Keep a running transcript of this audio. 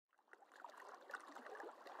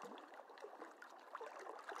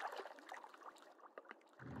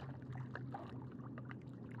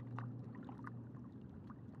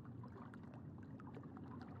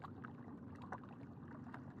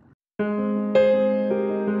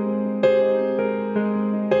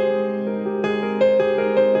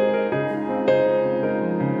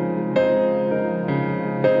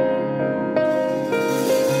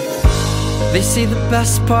They say the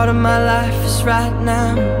best part of my life is right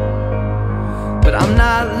now, but I'm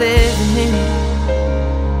not living in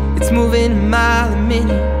it. It's moving a mile a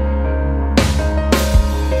minute,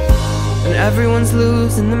 and everyone's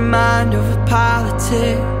losing their mind over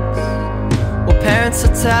politics. Well, parents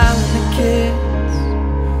are telling the kids,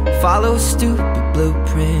 follow a stupid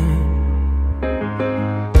blueprint.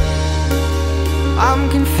 I'm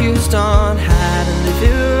confused on how to live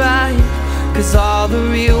it right, 'cause all the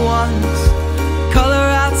real ones color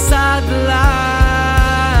outside the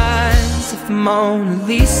lines. If the Mona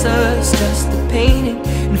Lisa's just a painting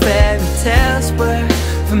and fairy tales were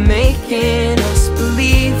for making us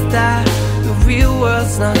believe that the real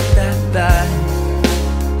world's not that bad.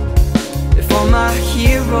 If all my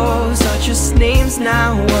heroes are just names now,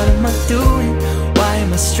 what am I doing? Why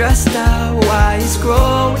am I stressed out? Why is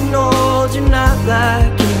growing old? You're not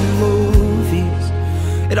like in movies.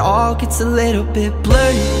 It all gets a little bit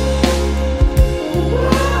blurry.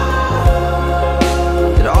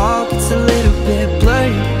 It all gets a little bit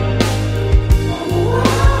blurry.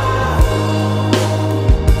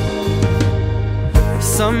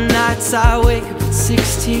 Some nights I wake up at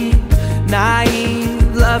 16,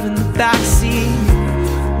 naive, loving the backseat.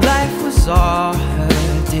 Life was all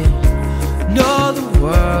hurting, know the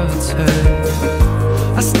world's hurt.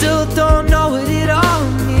 I still don't know what it all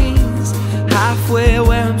means, halfway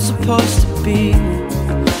where I'm supposed to be.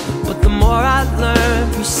 But the more I learn,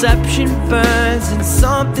 perception burns and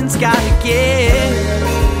something's gotta give.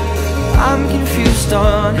 I'm confused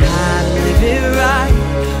on how to live it right,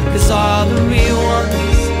 'cause all the real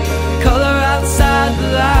ones color outside the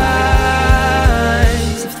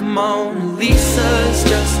lines. If the Mona Lisa's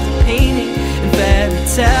just a painting and fairy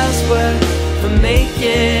tales were for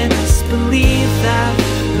making us believe that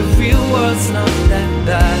the real world's not that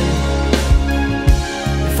bad.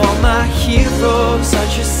 If all my heroes are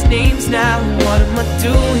just names now, what am I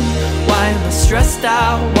doing? Why am I stressed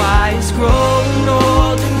out? Why is growing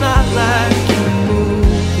old and not like in the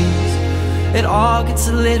movies? It all gets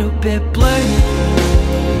a little bit blurry.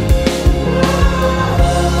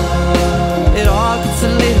 It all gets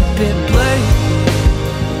a little bit blurry.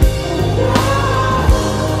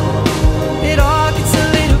 It all gets a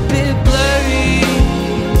little bit blurry.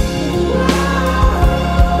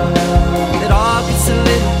 It all gets a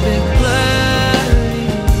little bit blurry.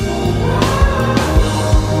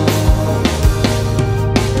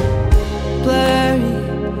 Blurry,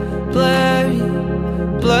 blurry,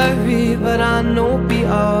 blurry, but I know it'll be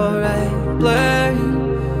alright. Blurry,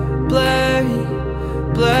 blurry,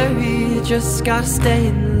 blurry, you just gotta stay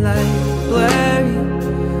in the light. Blurry,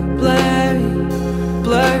 blurry,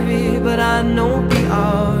 blurry, but I know it'll be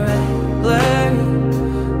alright. Blurry,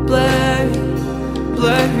 blurry,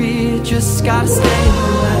 blurry, you just gotta stay in the light.